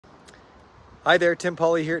Hi there, Tim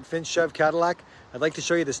Pauly here at Finch Chev Cadillac. I'd like to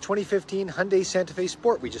show you this 2015 Hyundai Santa Fe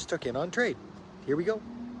Sport we just took in on trade. Here we go.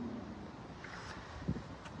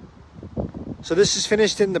 So this is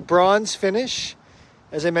finished in the bronze finish.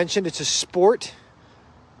 As I mentioned, it's a sport,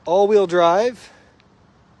 all-wheel drive,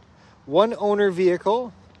 one owner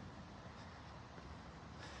vehicle.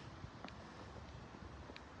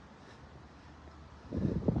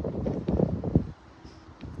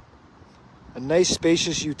 A nice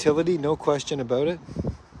spacious utility, no question about it.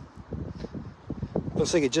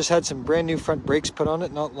 Looks like it just had some brand new front brakes put on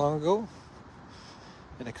it not long ago.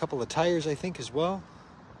 And a couple of tires, I think, as well.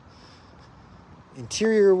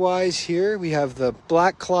 Interior wise here, we have the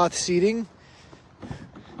black cloth seating.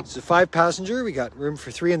 It's a 5-passenger. We got room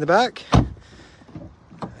for 3 in the back.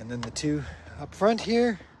 And then the 2 up front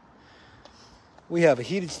here. We have a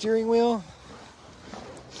heated steering wheel.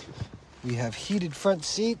 We have heated front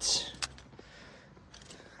seats.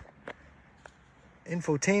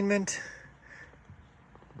 Infotainment.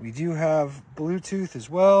 We do have Bluetooth as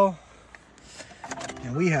well.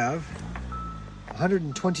 And we have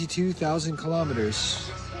 122,000 kilometers.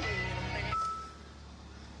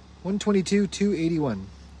 122,281.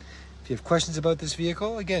 If you have questions about this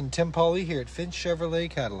vehicle, again, Tim Pauly here at Finch Chevrolet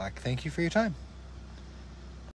Cadillac. Thank you for your time.